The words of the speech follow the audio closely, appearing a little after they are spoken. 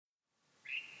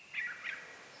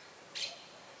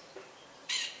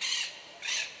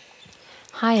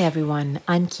Hi everyone,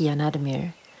 I'm Kia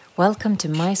Nademir. Welcome to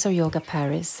Mysore Yoga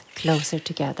Paris Closer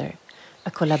Together,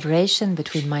 a collaboration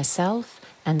between myself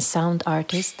and sound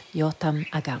artist Yotam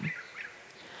Agam.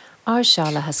 Our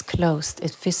shala has closed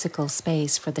its physical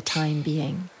space for the time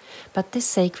being, but this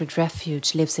sacred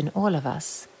refuge lives in all of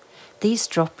us. These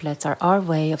droplets are our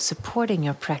way of supporting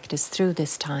your practice through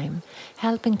this time,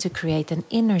 helping to create an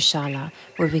inner shala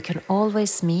where we can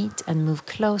always meet and move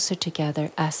closer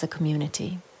together as a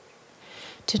community.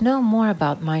 To know more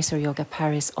about Mysore Yoga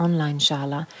Paris online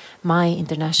shala, my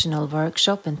international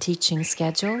workshop and teaching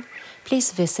schedule,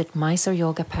 please visit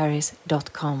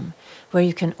mysoreyogaparis.com, where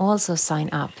you can also sign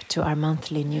up to our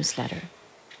monthly newsletter.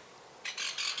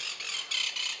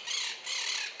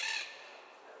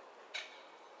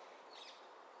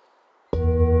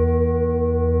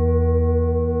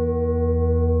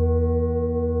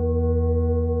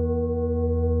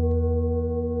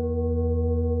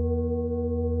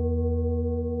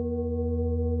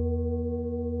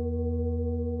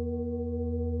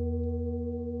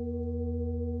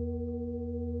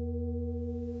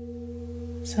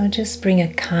 So just bring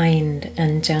a kind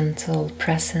and gentle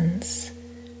presence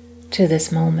to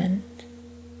this moment,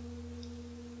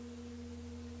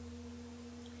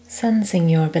 sensing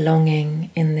your belonging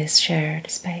in this shared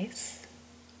space.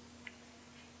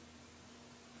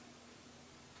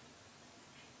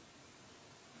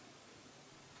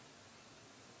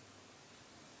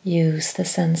 Use the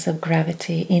sense of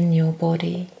gravity in your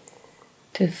body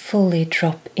to fully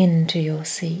drop into your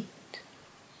seat.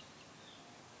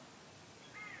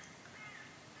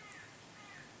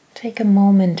 Take a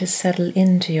moment to settle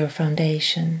into your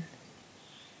foundation,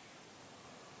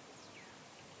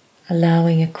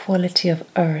 allowing a quality of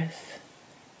earth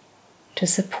to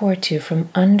support you from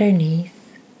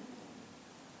underneath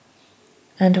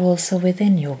and also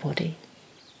within your body.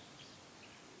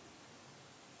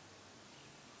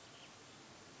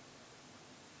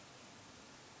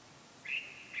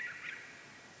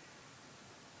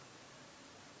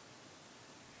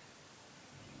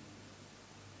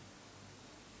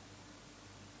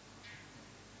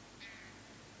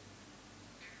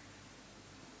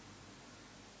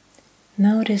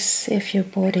 Notice if your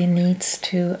body needs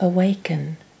to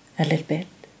awaken a little bit.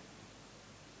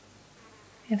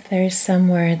 If there is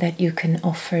somewhere that you can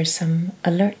offer some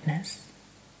alertness,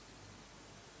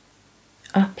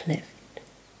 uplift,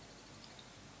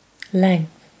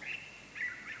 length.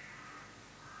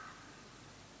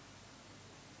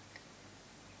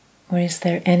 Or is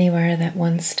there anywhere that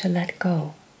wants to let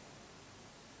go?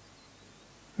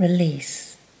 Release.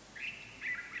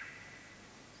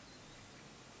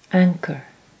 Anchor.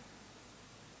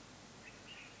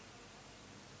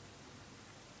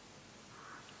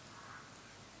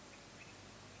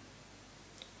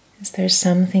 Is there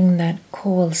something that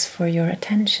calls for your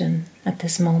attention at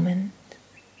this moment?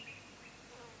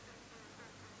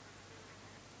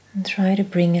 And try to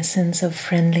bring a sense of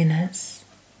friendliness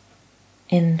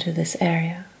into this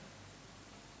area.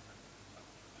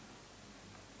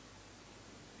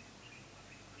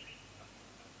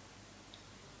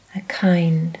 A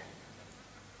kind,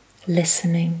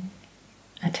 listening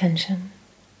attention.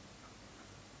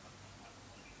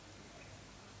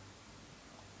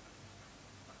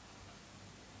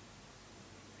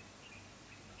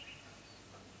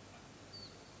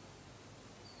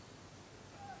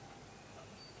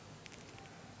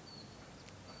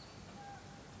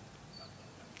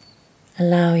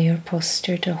 Allow your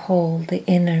posture to hold the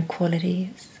inner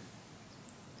qualities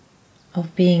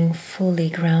of being fully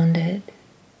grounded,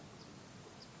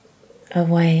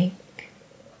 awake,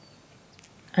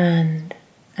 and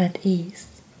at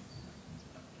ease.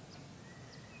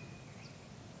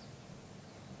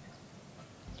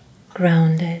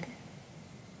 Grounded,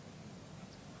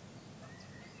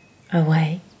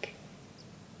 awake,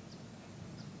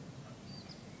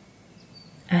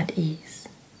 at ease.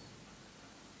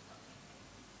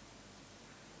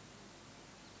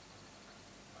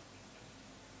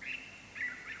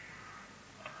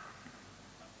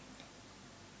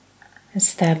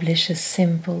 Establish a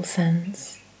simple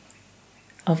sense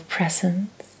of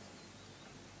presence.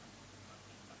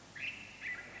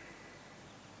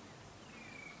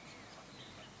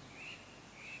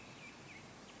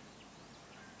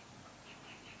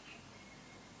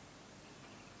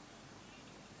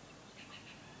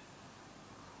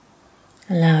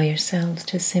 Allow yourselves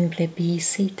to simply be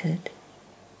seated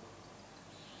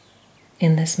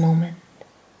in this moment.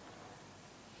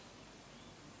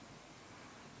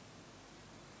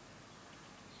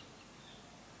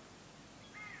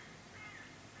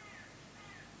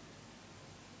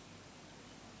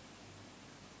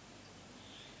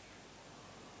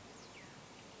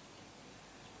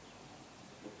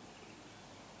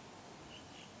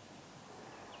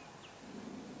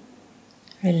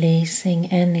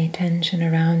 releasing any tension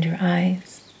around your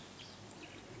eyes.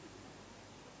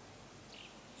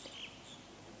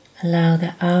 Allow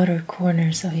the outer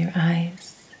corners of your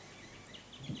eyes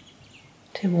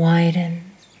to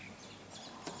widen,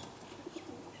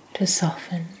 to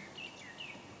soften,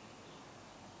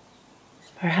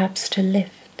 perhaps to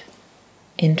lift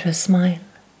into a smile.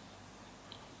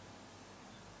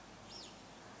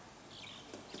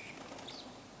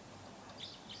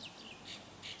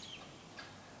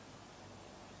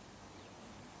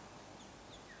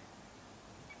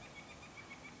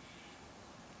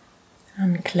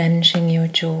 Unclenching your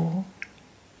jaw,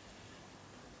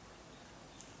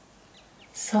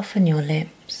 soften your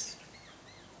lips,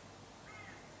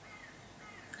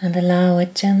 and allow a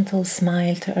gentle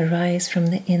smile to arise from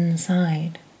the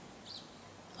inside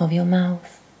of your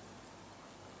mouth.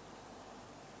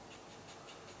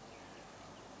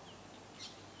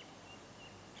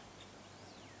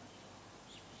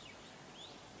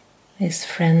 This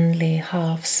friendly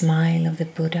half smile of the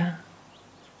Buddha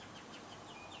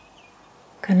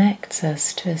connects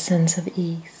us to a sense of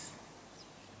ease,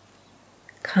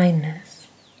 kindness.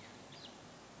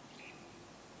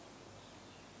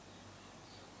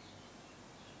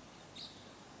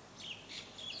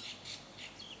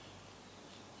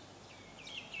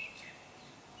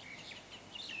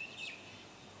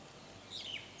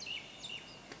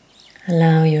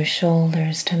 Allow your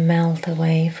shoulders to melt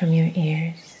away from your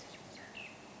ears,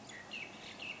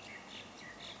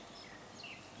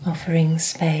 offering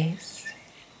space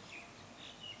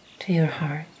to your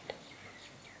heart.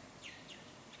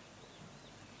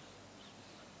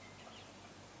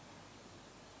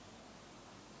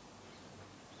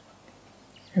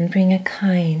 And bring a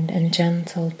kind and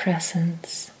gentle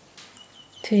presence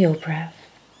to your breath.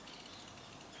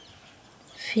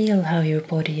 Feel how your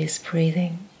body is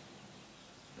breathing.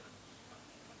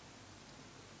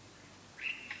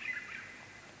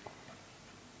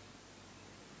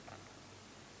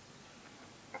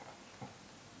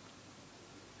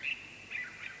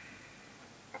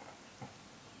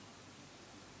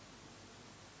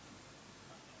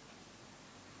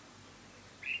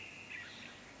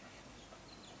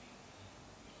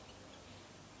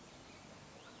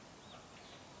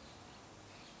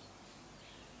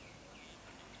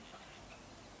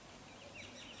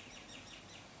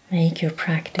 Make your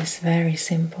practice very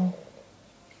simple.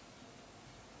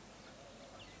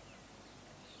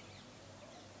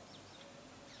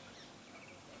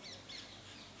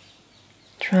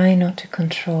 Try not to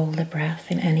control the breath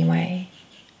in any way.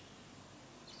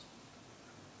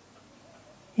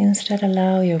 Instead,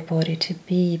 allow your body to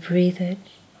be breathed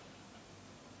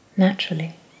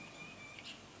naturally.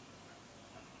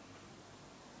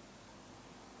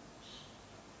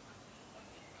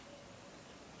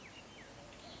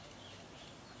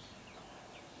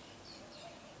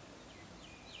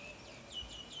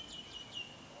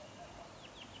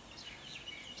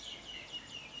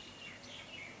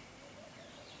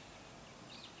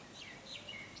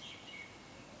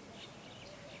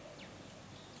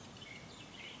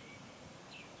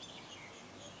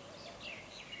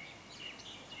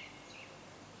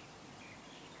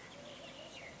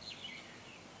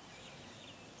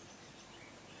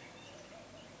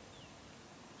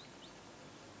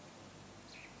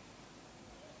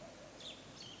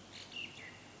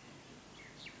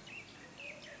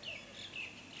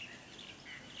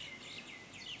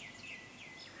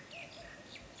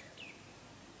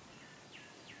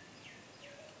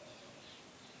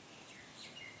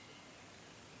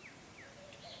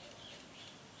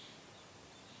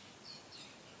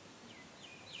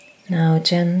 Now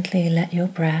gently let your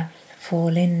breath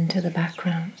fall into the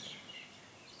background.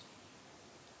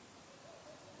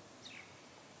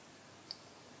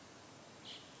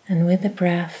 And with the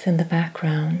breath in the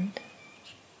background,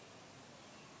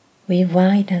 we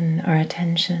widen our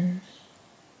attention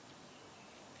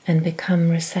and become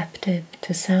receptive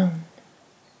to sound.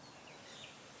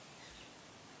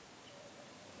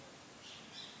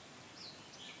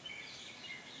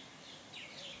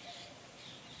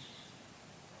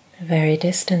 The very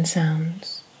distant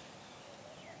sounds,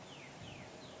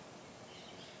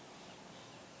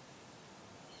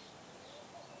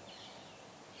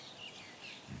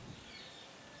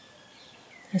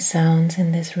 the sounds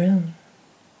in this room,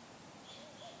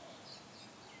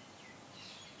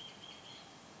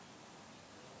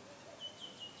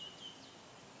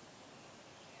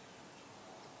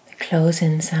 the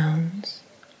close-in sounds,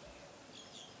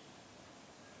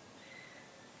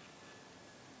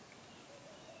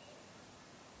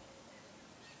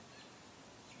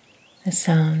 the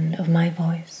sound of my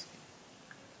voice.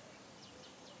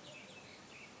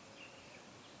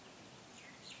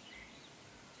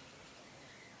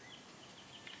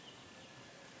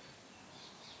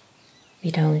 We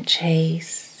don't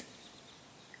chase,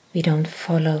 we don't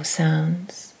follow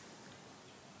sounds.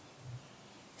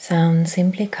 Sounds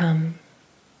simply come,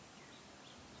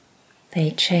 they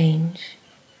change,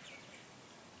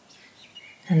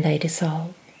 and they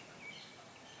dissolve.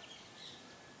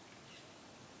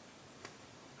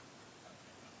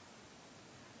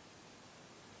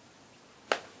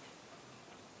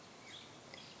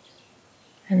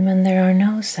 And when there are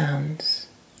no sounds,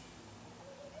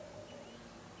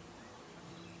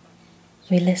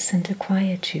 we listen to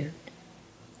quietude,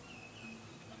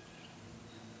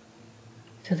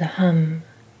 to the hum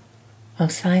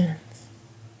of silence.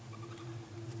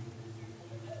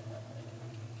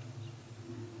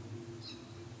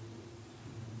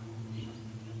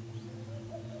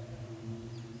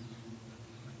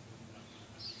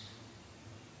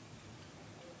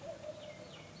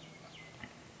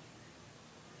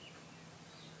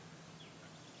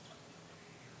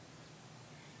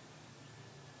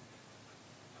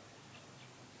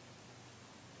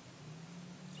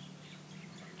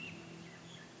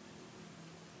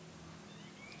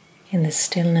 In the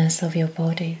stillness of your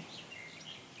body,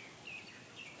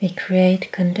 we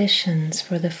create conditions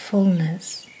for the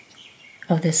fullness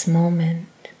of this moment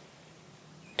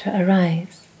to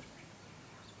arise,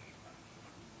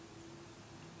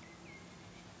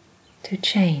 to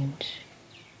change,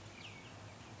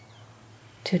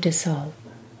 to dissolve.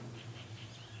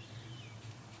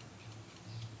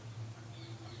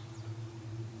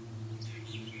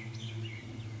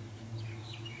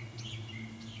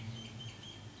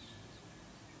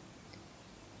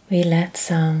 We let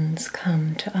sounds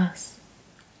come to us.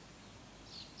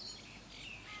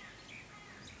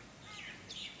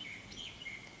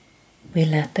 We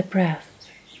let the breath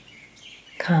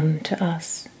come to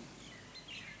us.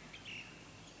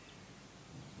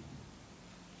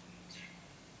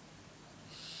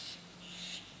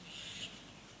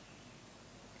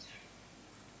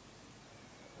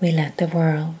 We let the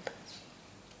world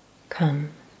come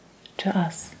to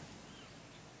us.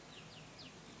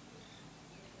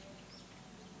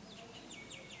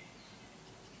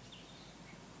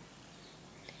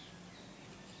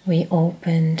 We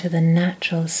open to the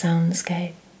natural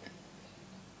soundscape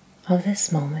of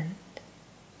this moment.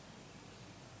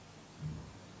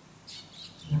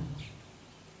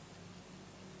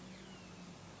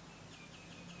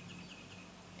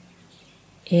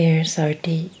 Ears are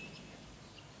deep,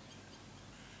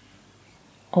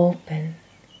 open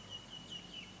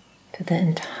to the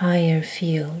entire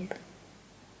field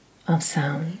of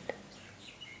sound.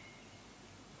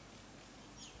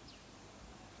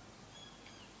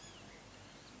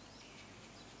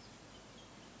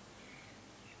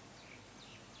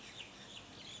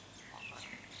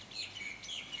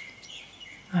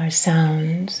 Are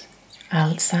sounds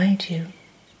outside you,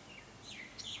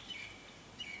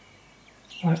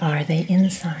 or are they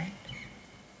inside?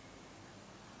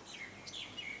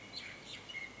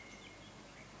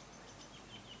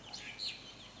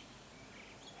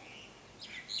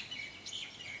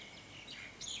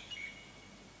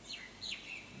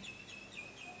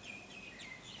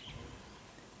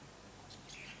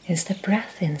 Is the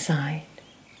breath inside?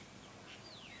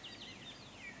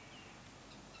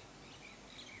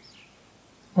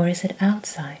 Or is it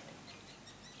outside?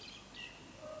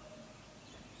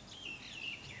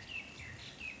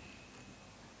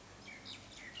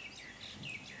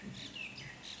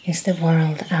 Is the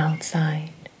world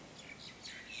outside?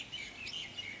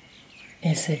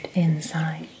 Is it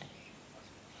inside?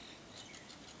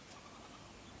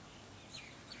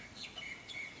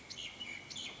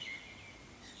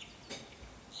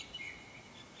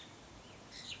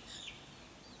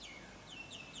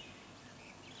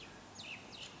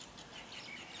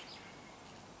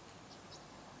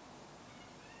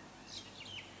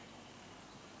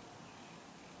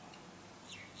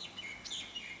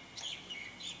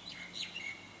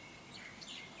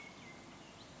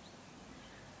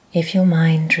 If your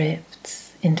mind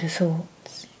drifts into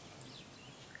thoughts,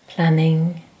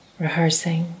 planning,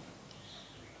 rehearsing,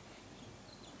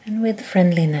 and with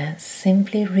friendliness,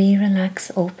 simply relax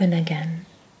open again.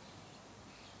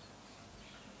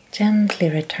 Gently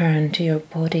return to your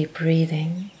body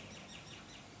breathing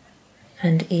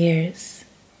and ears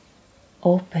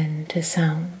open to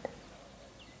sound.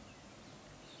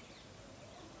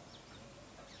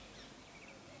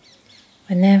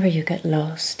 Whenever you get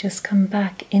lost, just come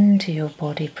back into your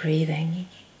body breathing,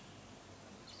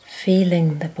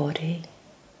 feeling the body,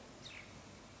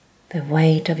 the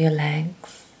weight of your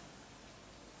legs,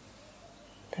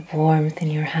 the warmth in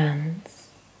your hands,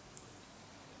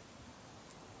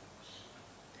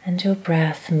 and your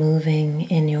breath moving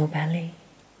in your belly.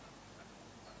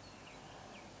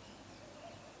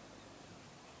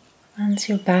 Once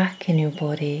you're back in your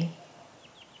body,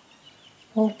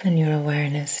 open your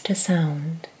awareness to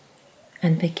sound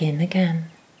and begin again.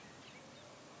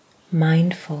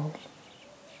 Mindful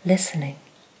listening.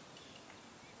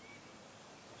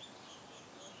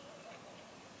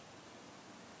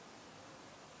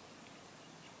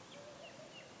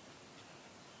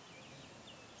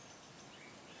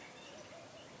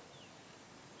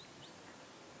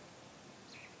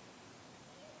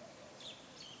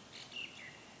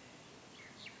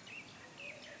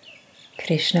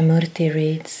 Krishnamurti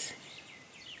reads,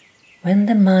 "When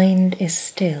the mind is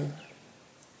still,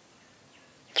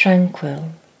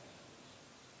 tranquil,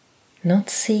 not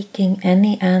seeking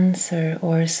any answer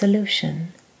or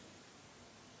solution,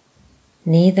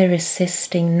 neither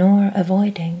resisting nor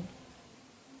avoiding,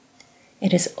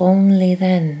 it is only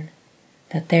then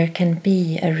that there can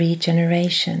be a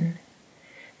regeneration,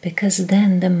 because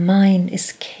then the mind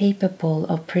is capable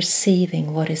of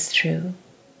perceiving what is true.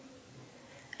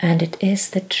 And it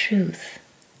is the truth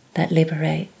that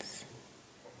liberates,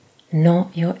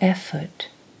 not your effort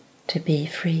to be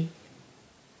free."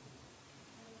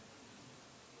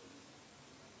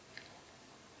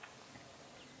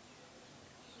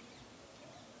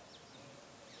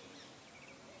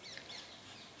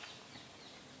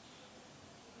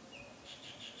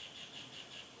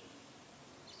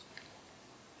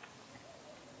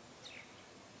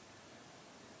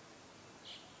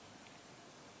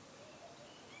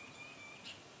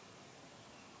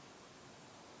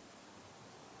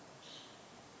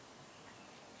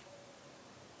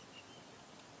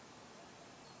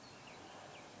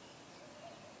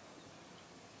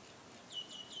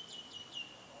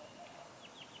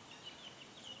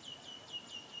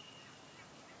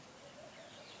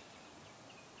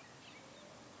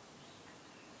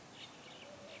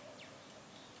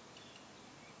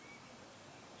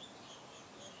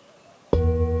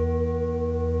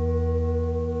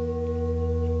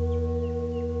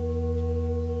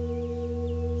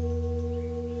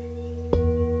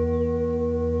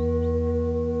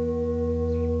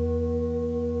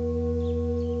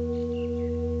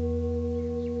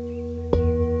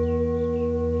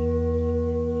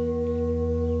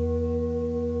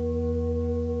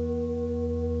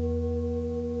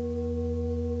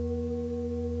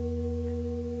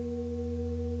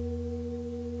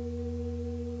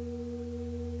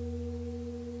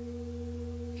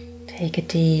 Take a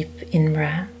deep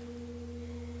in-breath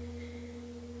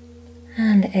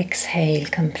and exhale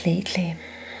completely.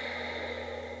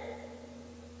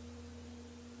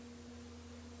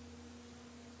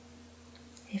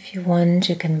 If you want,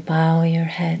 you can bow your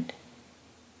head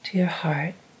to your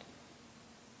heart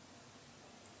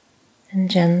and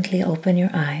gently open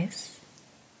your eyes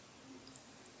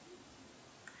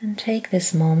and take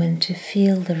this moment to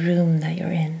feel the room that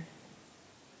you're in.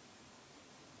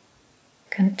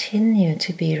 Continue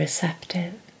to be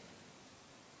receptive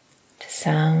to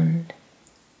sound,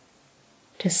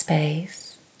 to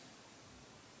space,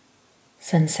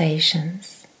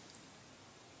 sensations,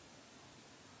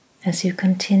 as you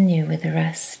continue with the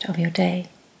rest of your day.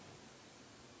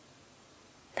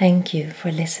 Thank you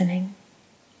for listening.